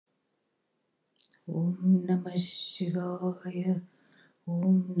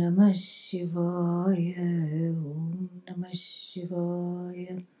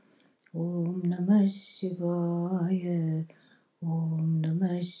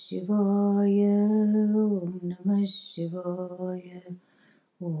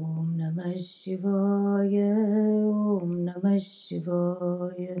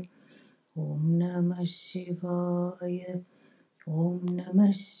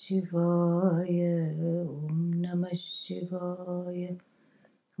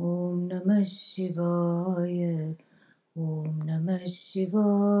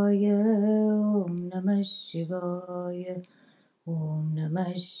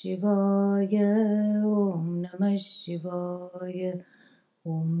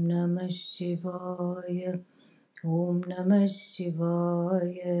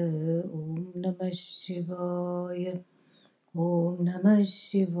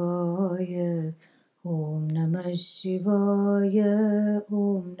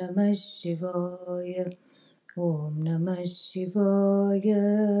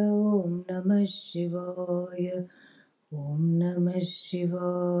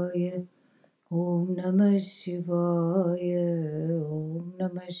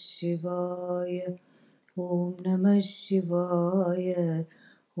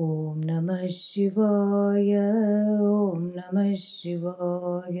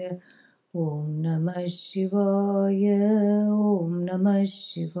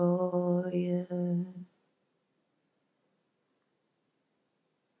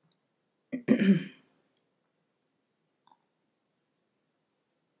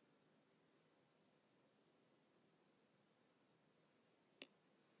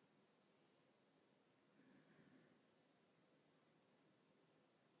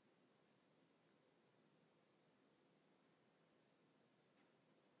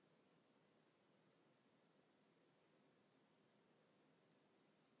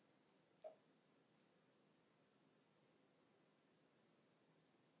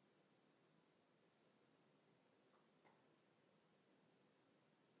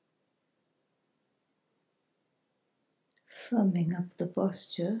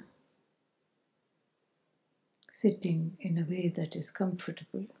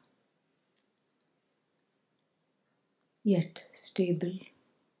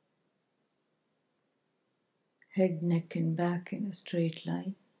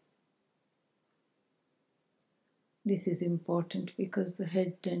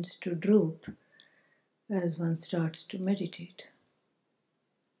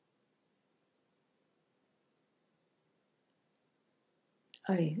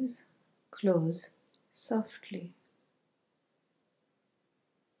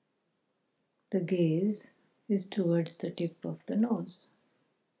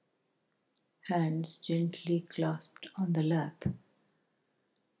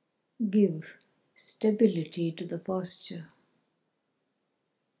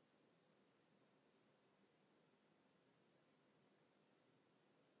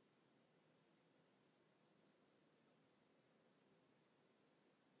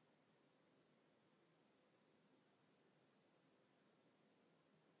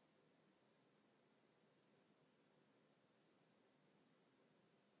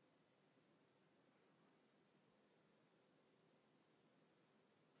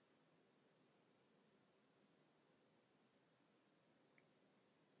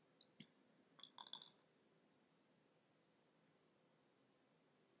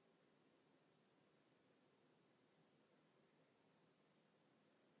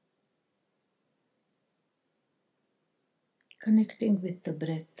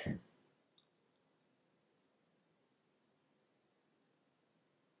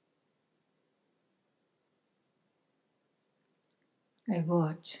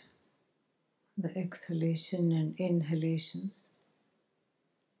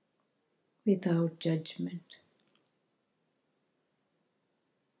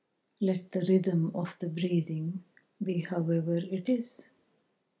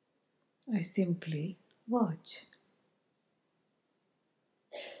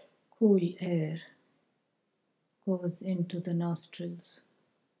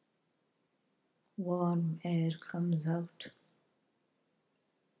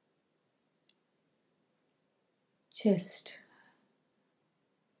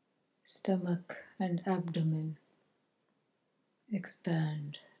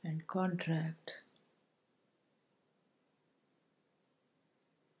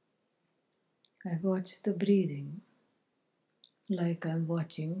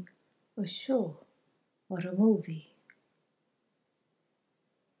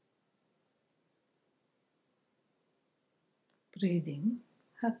breathing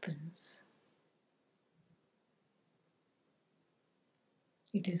happens.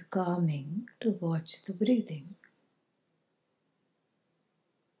 It is calming to watch the breathing.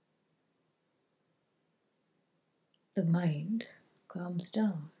 The mind calms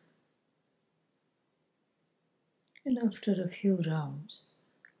down, and after a few rounds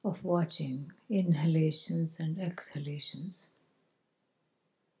of watching inhalations and exhalations,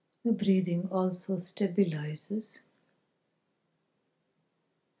 the breathing also stabilizes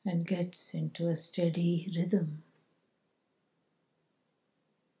and gets into a steady rhythm.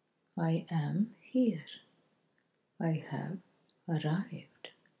 I am here. I have arrived.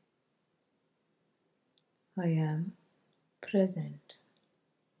 I am present.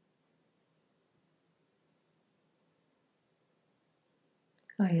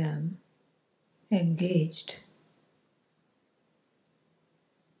 I am engaged.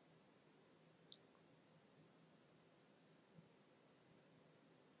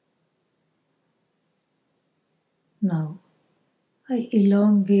 Now I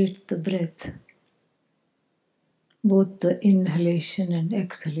elongate the breath, both the inhalation and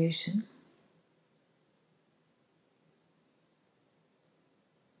exhalation.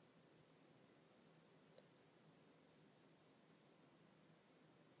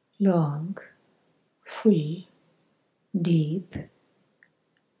 Long, full, deep,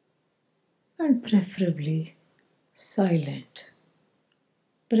 and preferably silent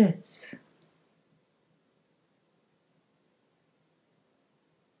breaths.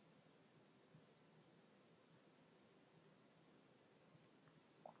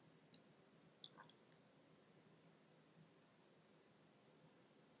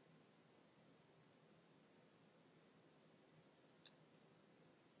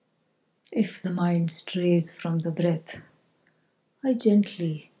 If the mind strays from the breath, I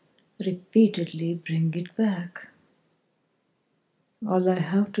gently, repeatedly bring it back. All I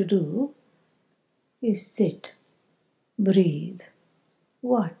have to do is sit, breathe,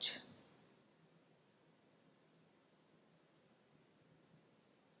 watch.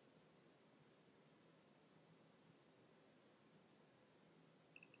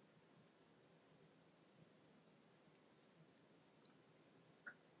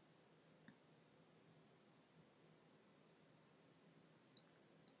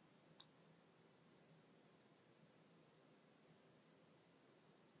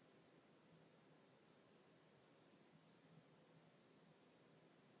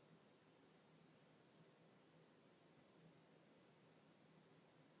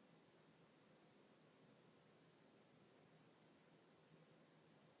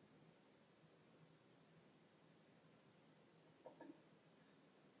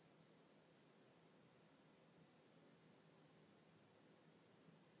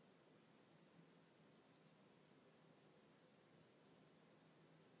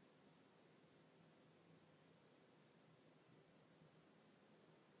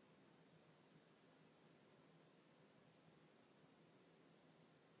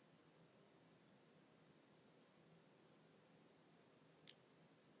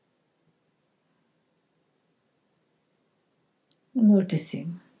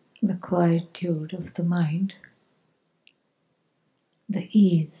 Noticing the quietude of the mind, the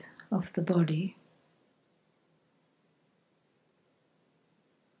ease of the body.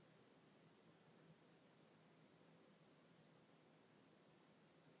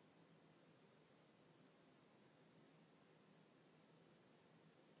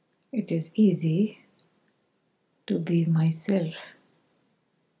 It is easy to be myself.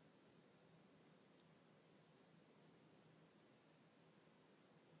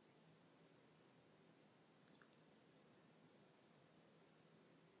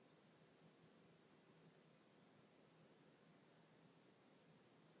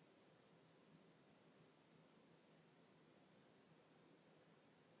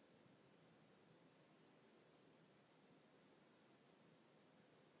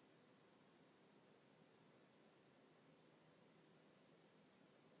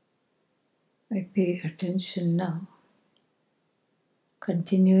 I pay attention now.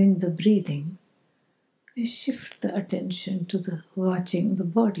 Continuing the breathing, I shift the attention to the watching the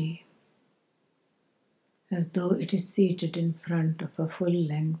body as though it is seated in front of a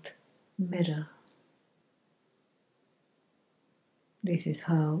full-length mirror. This is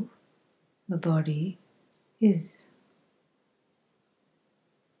how the body is.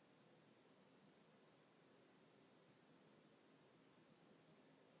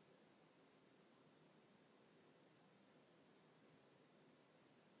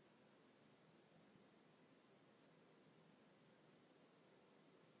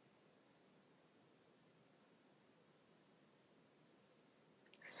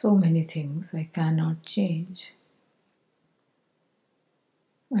 So many things I cannot change.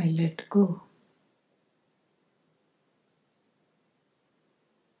 I let go.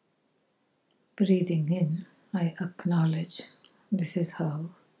 Breathing in, I acknowledge this is how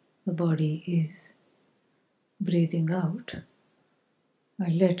the body is. Breathing out, I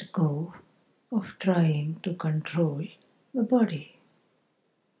let go of trying to control the body.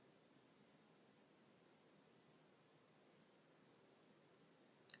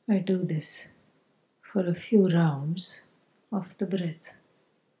 I do this for a few rounds of the breath.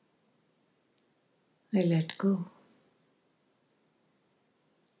 I let go.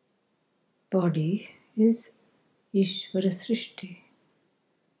 Body is Ishvara Srishti.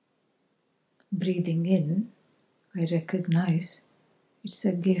 Breathing in, I recognize it's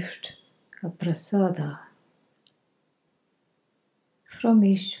a gift, a prasada from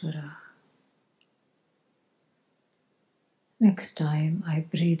Ishvara. Next time I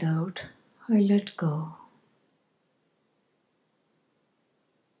breathe out, I let go.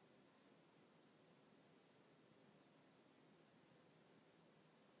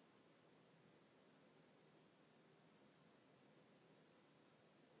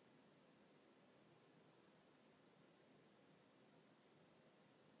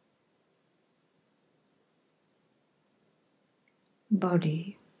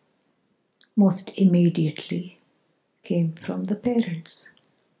 Body most immediately came from the parents.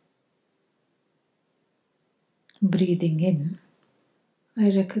 Breathing in, I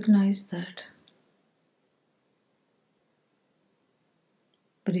recognize that.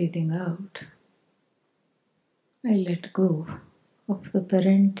 Breathing out, I let go of the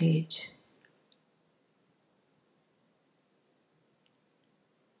parentage.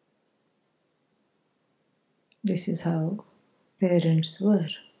 This is how parents were,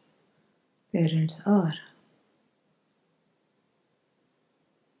 parents are.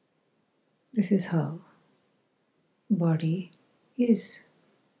 This is how body is.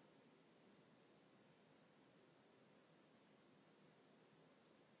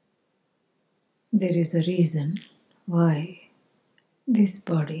 There is a reason why this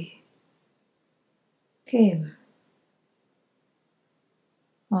body came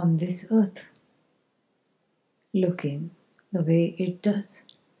on this earth looking the way it does.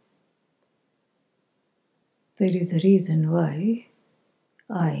 There is a reason why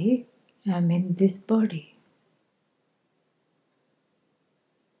I am in this body.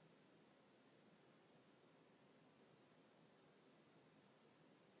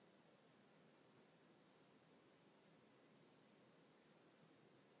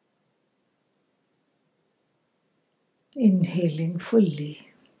 Inhaling fully.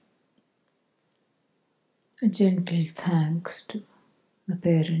 A gentle thanks to the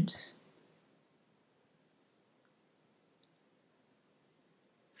parents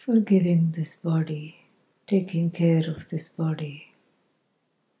for giving this body, taking care of this body.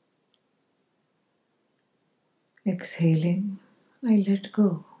 Exhaling, I let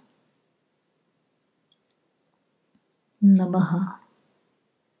go. Namaha.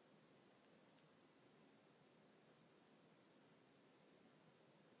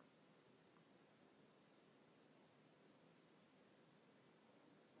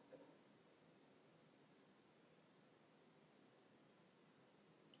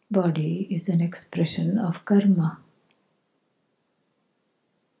 Body is an expression of karma.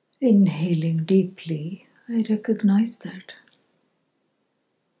 Inhaling deeply, I recognize that.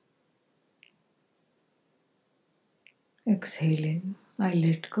 Exhaling, I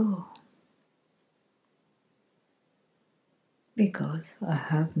let go. Because I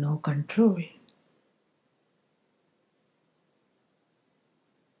have no control.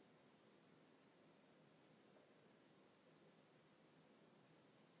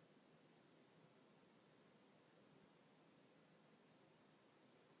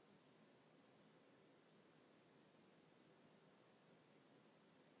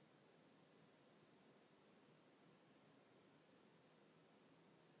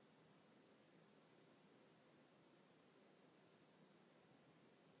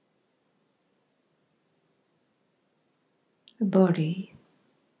 The body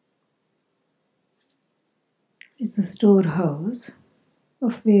is the storehouse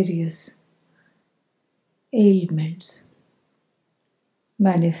of various ailments,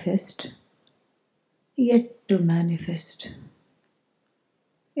 manifest, yet to manifest.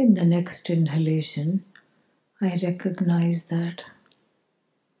 In the next inhalation, I recognize that.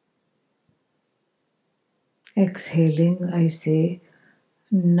 Exhaling, I say,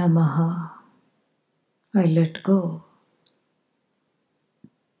 Namaha. I let go.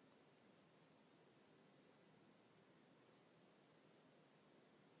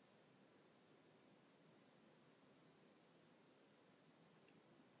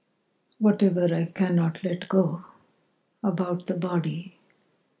 Whatever I cannot let go about the body,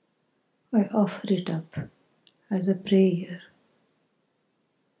 I offer it up as a prayer.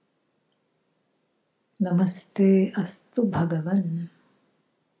 Namaste Astu Bhagavan.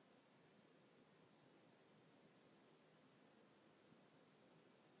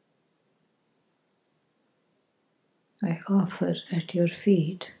 I offer at your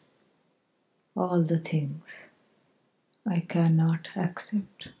feet all the things I cannot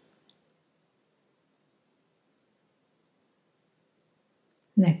accept.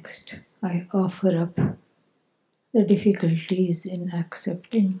 Next, I offer up the difficulties in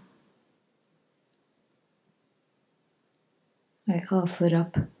accepting. I offer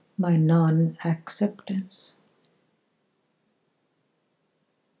up my non-acceptance.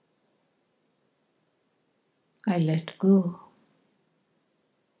 I let go.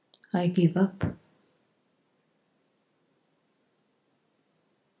 I give up.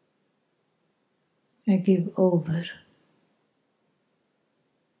 I give over.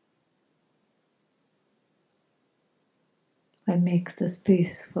 I make the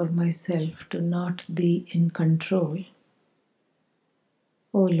space for myself to not be in control.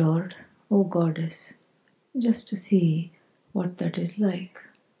 O Lord, O Goddess, just to see what that is like.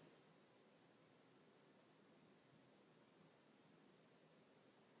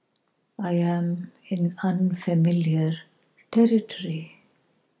 I am in unfamiliar territory.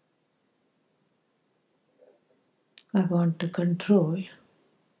 I want to control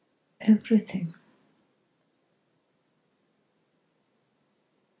everything.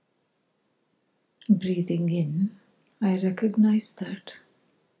 Breathing in, I recognize that.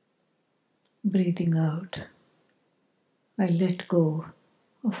 Breathing out, I let go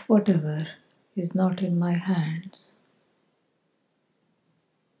of whatever is not in my hands.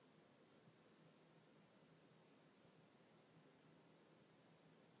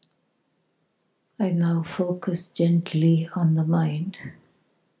 I now focus gently on the mind.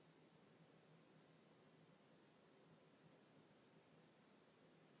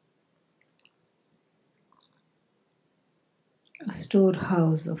 A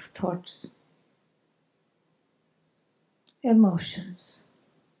storehouse of thoughts, emotions.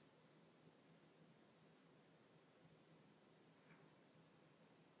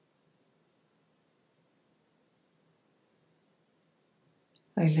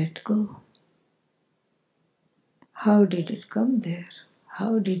 I let go. How did it come there?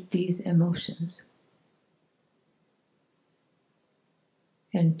 How did these emotions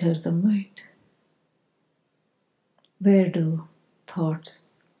enter the mind? Where do thoughts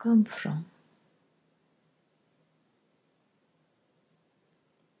come from?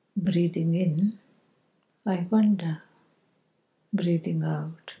 Breathing in, I wonder. Breathing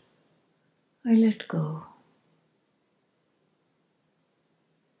out, I let go.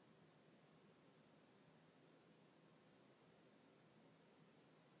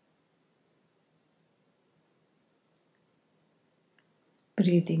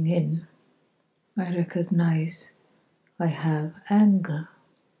 Breathing in, I recognize I have anger.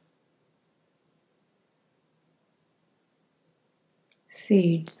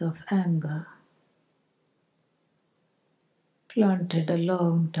 Seeds of anger planted a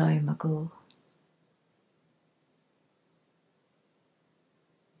long time ago.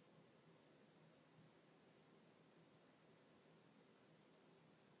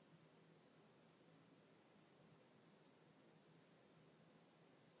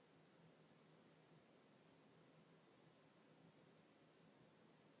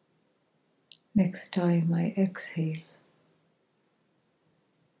 Next time I exhale,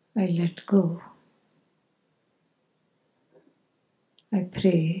 I let go. I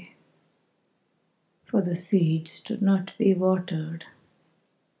pray for the seeds to not be watered.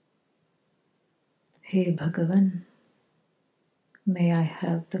 Hey Bhagavan, may I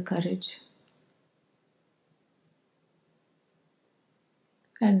have the courage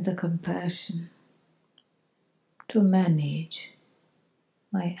and the compassion to manage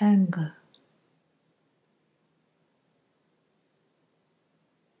my anger.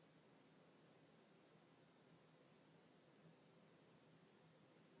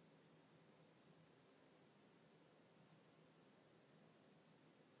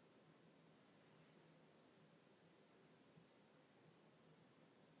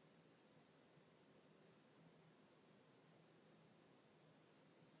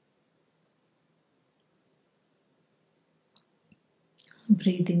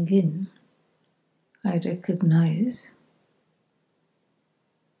 Breathing in, I recognize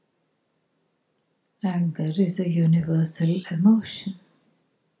anger is a universal emotion.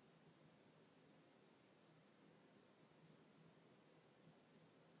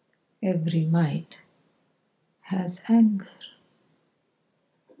 Every mind has anger.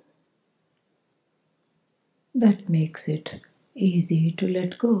 That makes it easy to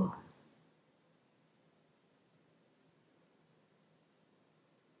let go.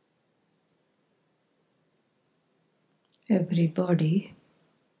 Every body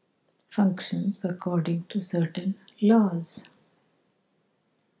functions according to certain laws.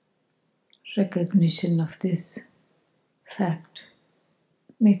 Recognition of this fact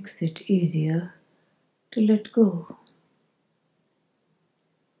makes it easier to let go.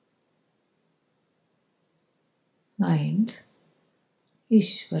 Mind,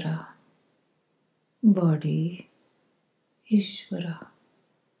 Ishvara. Body, Ishvara.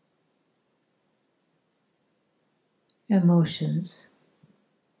 Emotions,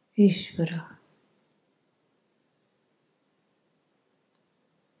 Ishvara.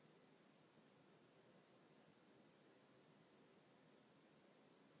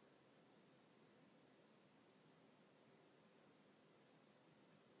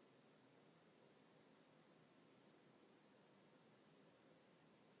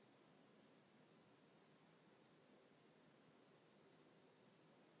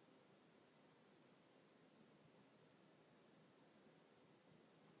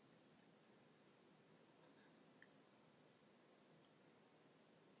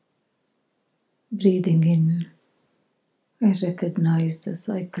 Breathing in, I recognize the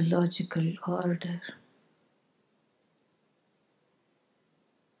psychological order.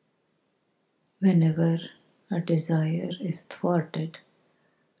 Whenever a desire is thwarted,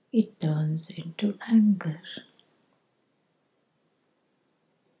 it turns into anger.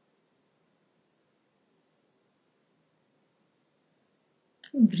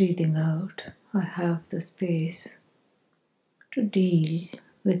 Breathing out, I have the space to deal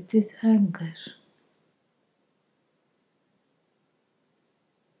with this anger.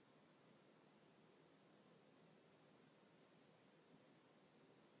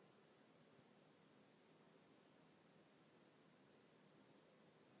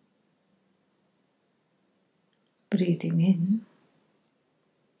 Breathing in,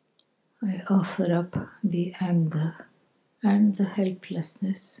 I offer up the anger and the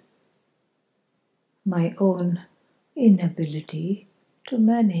helplessness, my own inability to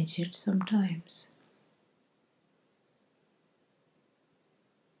manage it sometimes.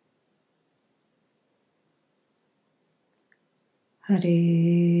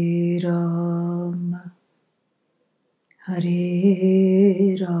 Hare Rama,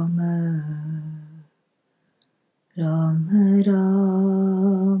 Hare Rama, Rama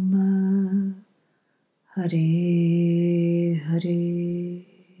Rama, Hare Hare.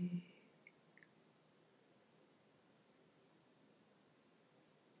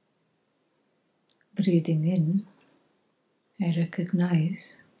 Breathing in, I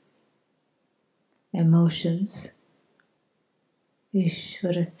recognize emotions,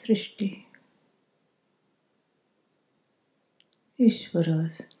 Ishvara Srishti,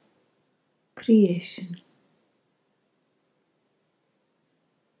 Ishvara's creation.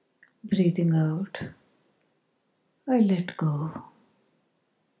 Breathing out, I let go.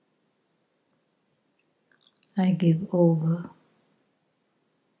 I give over.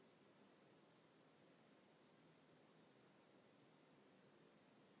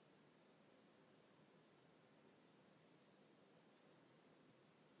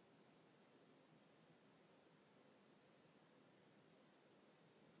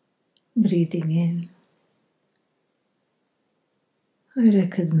 Breathing in, I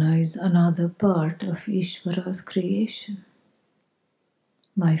recognize another part of Ishvara's creation,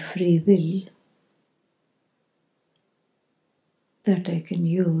 my free will that I can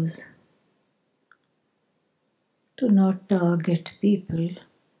use to not target people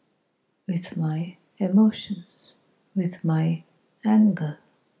with my emotions, with my anger.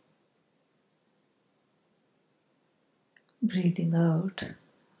 Breathing out,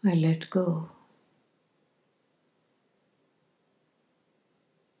 I let go.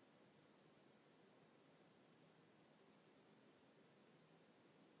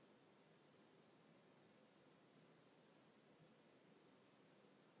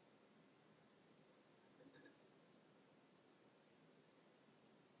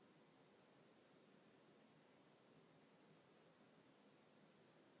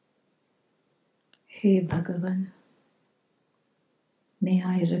 Hey Bhagavan, may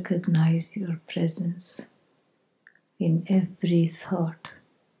I recognize your presence in every thought,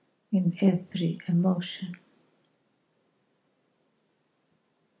 in every emotion.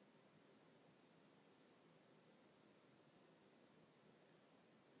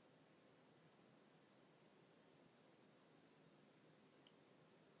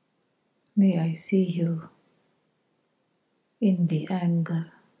 May I see you in the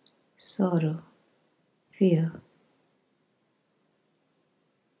anger, sorrow, fear.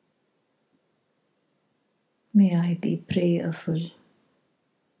 May I be prayerful,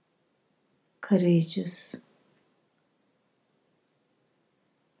 courageous,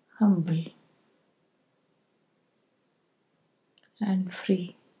 humble, and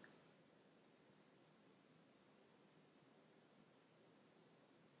free.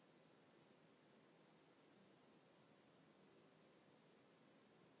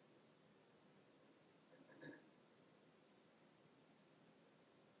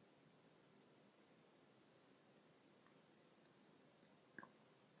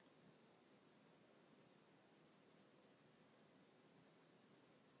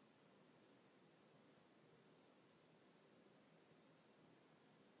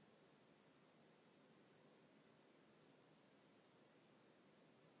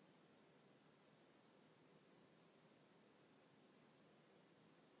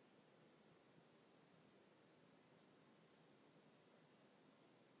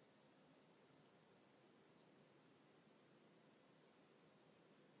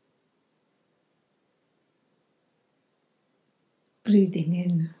 Breathing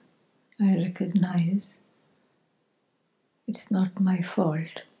in, I recognize it's not my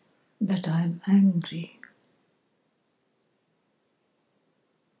fault that I am angry.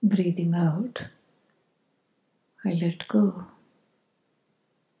 Breathing out, I let go.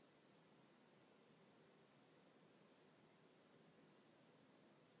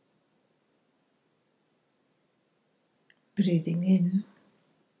 Breathing in,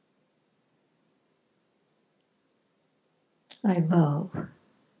 I vow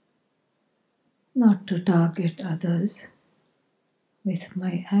not to target others with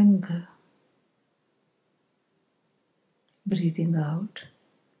my anger. Breathing out,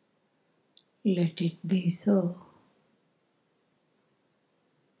 let it be so.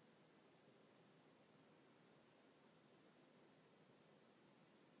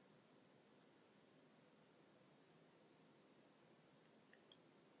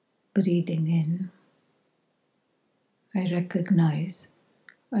 Breathing in, I recognize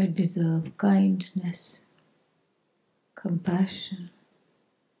I deserve kindness, compassion,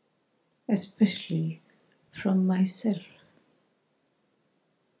 especially from myself.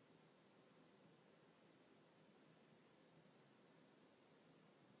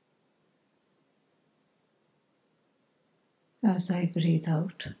 As I breathe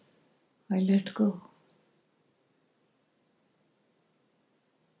out, I let go.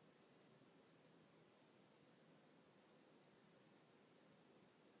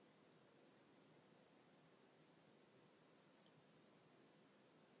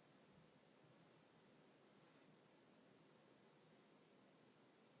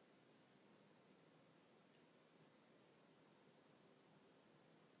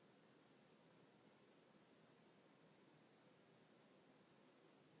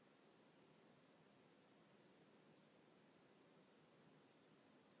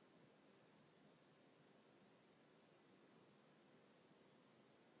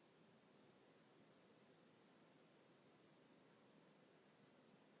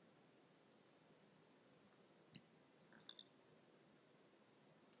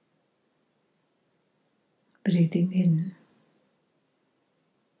 Breathing in,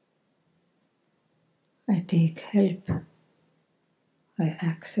 I take help. I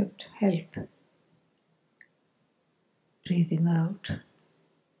accept help. Breathing out,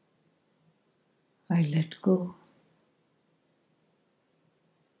 I let go.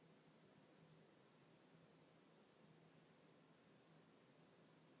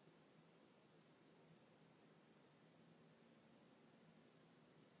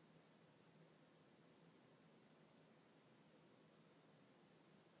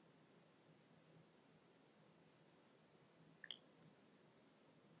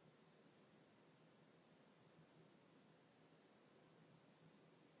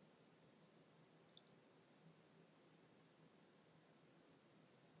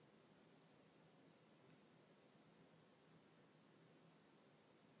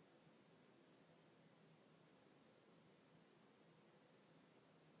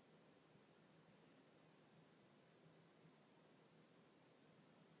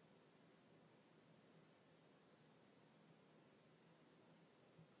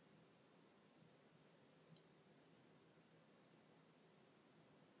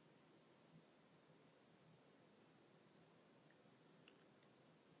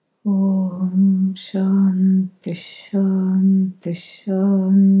 Om Shanti Shanti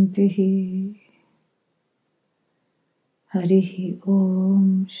Shanti. हरिः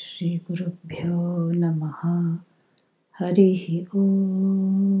ॐ श्रीगुरुभ्यो नमः हरिः ॐ